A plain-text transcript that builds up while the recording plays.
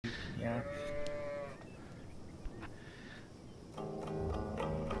Yeah.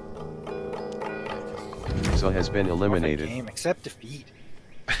 So has been eliminated. Game, except defeat.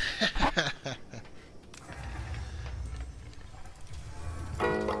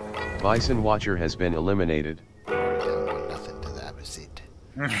 Bison Watcher has been eliminated. Nothing to the Abbasid.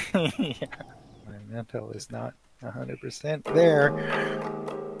 Yeah. My mental is not 100% there.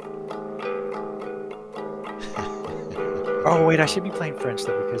 Oh wait, I should be playing French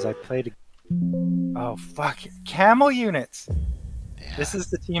though because I played. Oh fuck! Camel units. Yeah. This is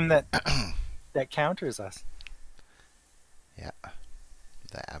the team that that counters us. Yeah.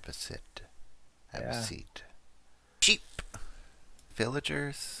 The Abbasid. Yeah. Abbasid. Sheep.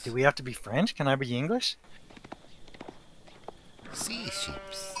 Villagers. Do we have to be French? Can I be English? Sea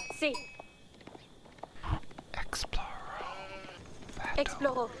sheeps. Si. Exploro.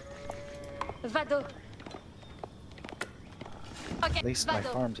 Exploro. Vado. Okay, At least my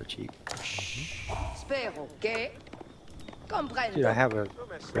vado. farms are cheap. Spero che comprendo. Dude, I have a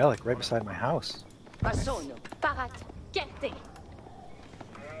relic right beside my house. Ma sono. Parat. Kerte.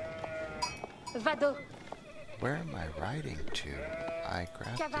 Vado. Where am I riding to? I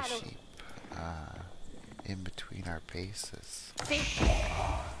grabbed the Cavallo. sheep in between our bases. Si.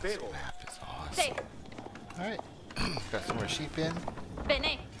 This map is Si. awesome. Alright. Got some more sheep in.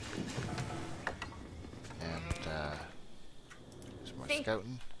 Bene. And some more Si.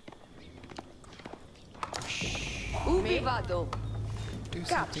 scouting. Ubi vado? Do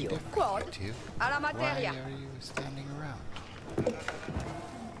something Capio, different, quad, you two. alla Why materia. are you standing around?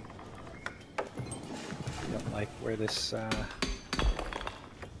 I don't like where this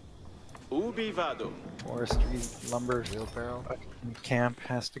Ubi vado? forestry lumber Wheelbarrow? camp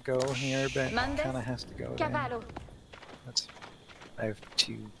has to go here, but Mandes. kind of has to go there. Cavallo. That's. I have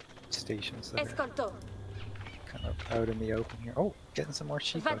 2 stations that are Escolto. kind of out in the open here. Oh, getting some more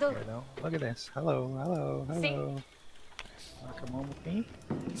sheep out Vado. here though. Look at this. Hello, hello, hello. Wanna come on with me?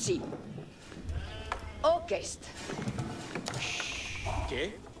 Si. Orchest.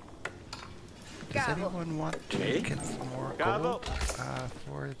 Che? Does Cavo. anyone want to Okay. get some more Cavo. gold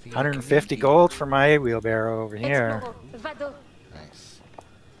for the 150 community? gold for my wheelbarrow over here. Exploro. Vado. Nice.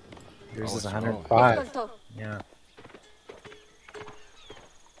 Yours Oh, is it's 105. Escolto. Yeah.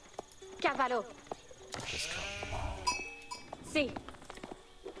 Cavallo. Just come. Si.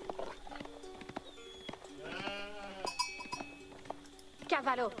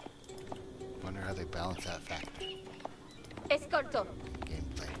 Cavallo. Wonder how they balance that factor. Escolto.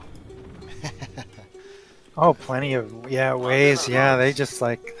 Gameplay. Oh, plenty of ways. Yeah, they just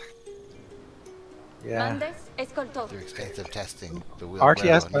like. Yeah. Mandes. Escolto. Through extensive testing, the wheelbarrow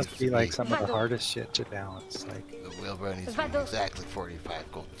RTS needs must to be like some of the Vado. hardest shit to balance. Like, The wheelbarrow needs to be Vado. exactly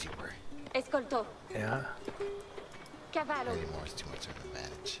 45 gold cheaper. Escolto. yeah. Cavallo. Any more is too much of an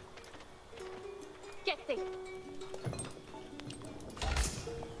advantage. Kerte.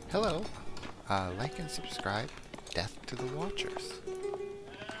 Hello. Like and subscribe. Death to the Watchers.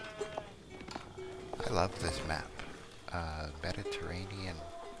 I love this map. Mediterranean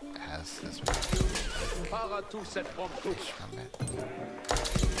has this Para tous et promptus. fish from it.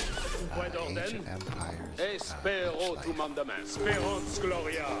 Point Ancient d'ordine. empires. Espero much tu life, mandament. Speranz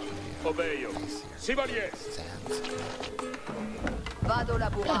gloria. Obeo. glacier, Sivalier. sands, Vado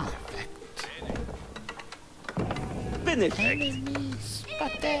lavorare. Benefect. enemies,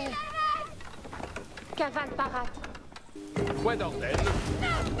 spate. Caval parat. Point d'ordine.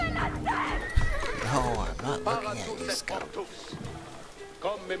 No, I'm not Para looking at tous you, et Scout. promptus.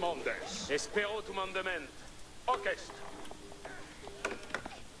 Come mondes. Espero tu mandament. Orchest.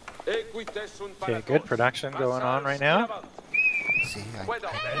 Equites sunt Okay, good production going on right now. See, I Point would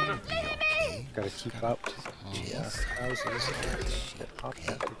d'ordine. be okay. Gotta keep up. Yeah. Houses get popped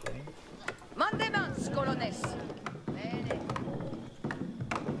every day. Mandements, colones. Bene.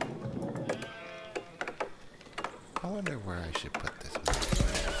 I wonder where I should put this map.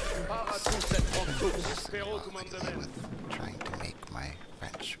 Para tous et promptus. Messing Espero around tu lately mandament. with trying to make my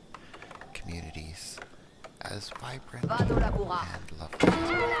French communities as vibrant Vado lavorare. and lovely as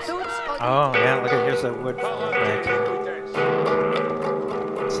possible. Tuts Oh yeah, look at here's a wood farm Para back here. equites.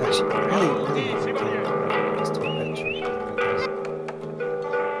 It's actually really Sivalier. just a bit short.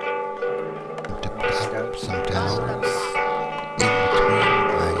 To put up some towers in between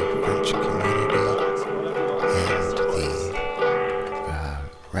my French community and the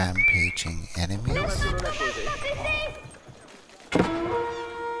rampaging enemies.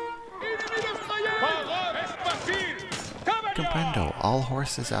 Para Abbasid. Cavalier. Comprendo, all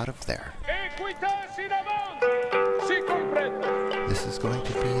horses out of there. Equitas in avant. Si comprendo. This is going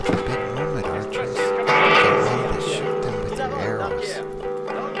to be the big moment, archers. Get ready to shoot them with your arrows.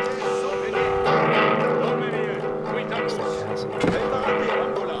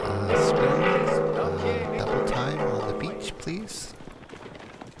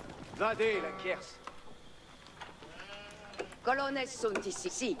 Evadez la Kers. Colones sunt ici.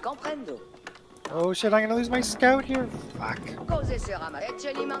 Si, comprendo. Oh shit, I'm gonna lose my scout here. Fuck. Cose sera ma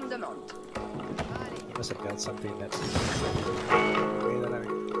ecce li mandament. Must have got something that's the way that I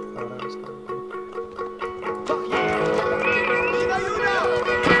thought I was going to.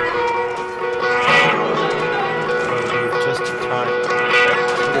 Oh, just in time.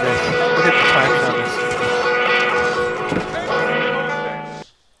 Look at this. Look at the timing on this.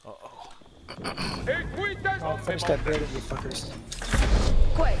 Oh, finish that building, you fuckers.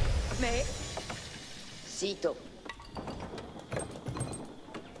 Que? Me? Sito.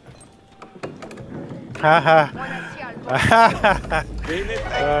 Haha. Monasial.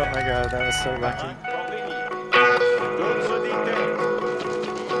 Oh my god, that was so lucky.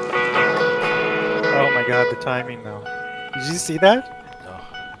 Oh my god, the timing though. Did you see that? No.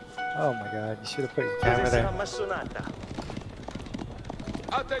 Oh my god, you should have put your camera there.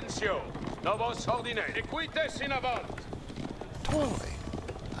 Attention, novos ordine, equites in avant. Totally.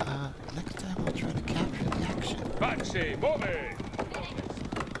 Next time I'll try to capture the action. Pace, move.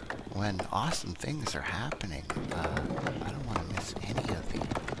 When awesome things are happening, I don't want to miss any of the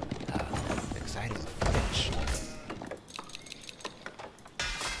exciting footage.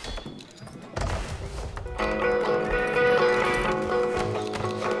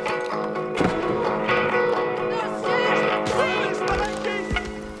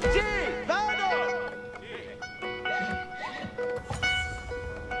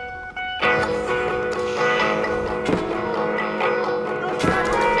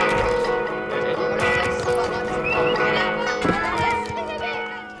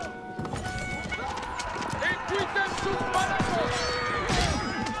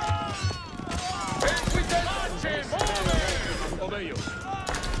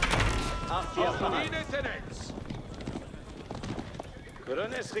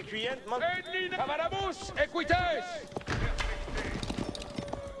 Colones requient, Cavalabus, equites.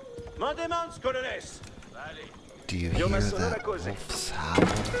 Mandemans, colones. Do you hear that wolf's howl?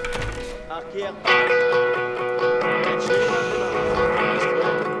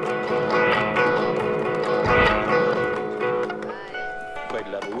 Quel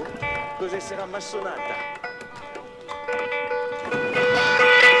lavoro, cosa sarà massonata?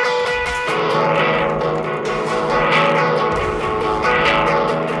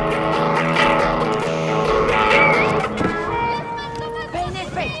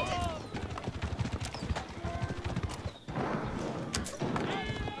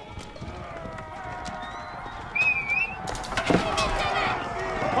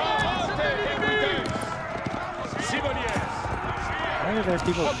 Why are there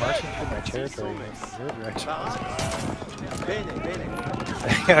people marching through my territory in your direction?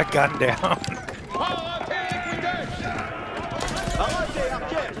 I got a gun down.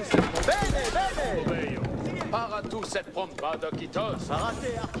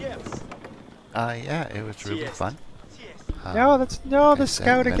 Yeah, it was really fun. No, that's no the I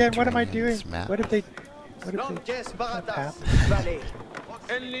scout spent again. What am I mentoring doing? this map. What if they? What if they? What happened?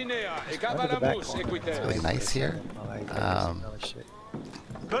 It's really nice here.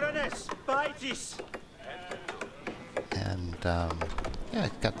 And yeah, I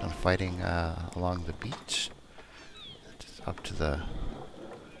got them fighting along the beach, just up to the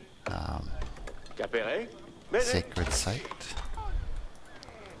sacred site.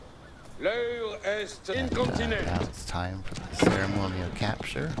 And now it's time for the ceremonial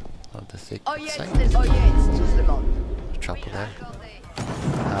capture of the sacred site. No trouble there.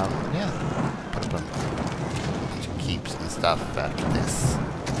 Yeah, put up a bunch of keeps and stuff after this.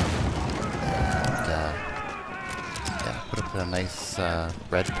 And yeah, put up a nice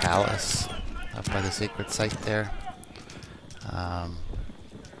red palace up by the sacred site there.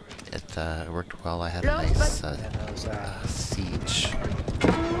 It worked well. I had a nice siege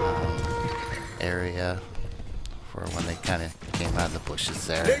area for when they kind of came out of the bushes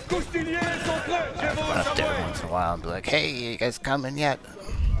there. I'd go up there once in a while and be like, "Hey, you guys coming yet?"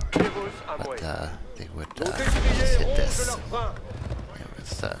 But they would just hit this.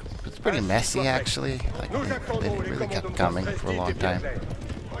 It was pretty messy actually. Like they really kept coming for a long time.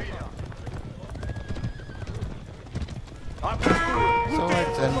 So I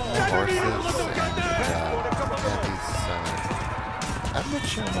sent my horses and had these. I'm not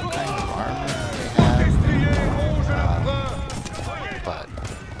sure what kind of armor they have, but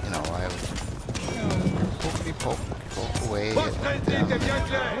you know I would poke away at them,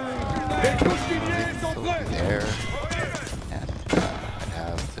 there, and I'd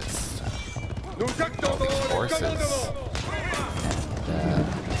have this all these horses, and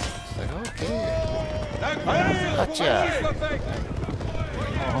it's like okay, gotcha.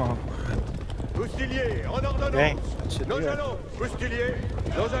 Houstiliers, en Okay, ordonnance. that should Nos do it. allons, houstiliers,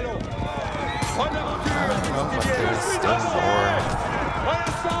 nos allons. Bonne aventure, Oh, but there's houstiliers. still more À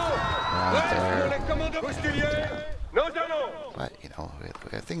l'assaut. around Prêts pour there. les commandements. Houstiliers, nos allons. But, you know,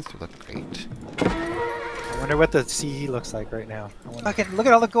 things look great. I wonder what the CE looks like right now. Look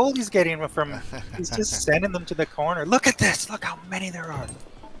at all the gold he's getting from. He's just sending them to the corner. Look at this! Look how many there are.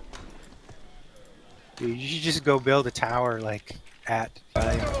 Dude, you should just go build a tower like at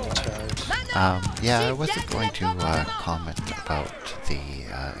charge. Yeah, I wasn't going to comment about the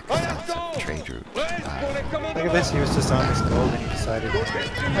extensive trade route. Look at this. He was just on his gold and he decided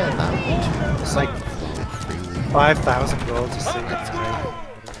it's like flow freely. 5,000 gold just sitting there.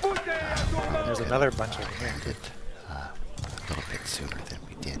 And there's another bunch over here. Ended a little bit sooner than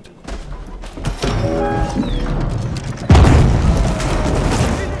we did.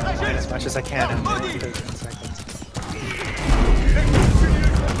 As much as I can in 13 seconds.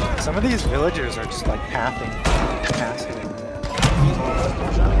 Some of these villagers are just like pathing past it.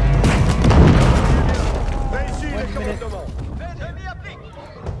 Ici les 1 minute. commandements.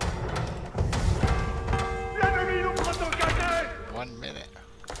 L'ennemi nous prend en cachette. 1 minute.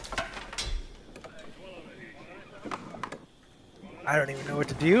 I don't even know what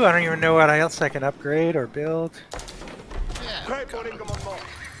to do. I don't even know what else I can upgrade or build. Prêts pour les commandements.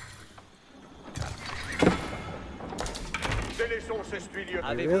 Délaissons ces lieutenant.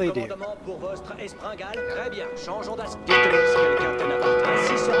 Avez-vous really do. Commandement pour votre espringale? Très bien, changeons d'aspect. Dites-le si quelqu'un t'en apporte.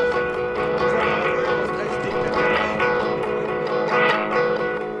 Ainsi sera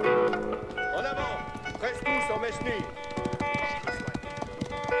En avant. Reste tous en Mesnie.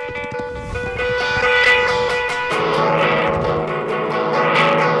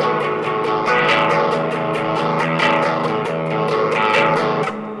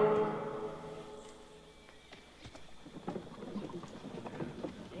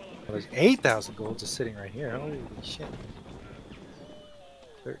 Well, there's 8,000 gold just sitting right here. Holy shit.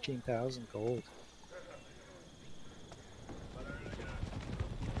 13,000 gold.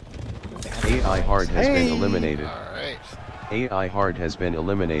 AI hard has been eliminated. Alright. AI hard has been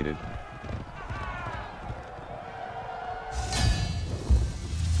eliminated.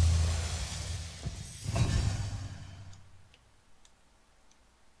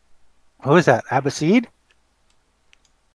 Who is that? Abbasid?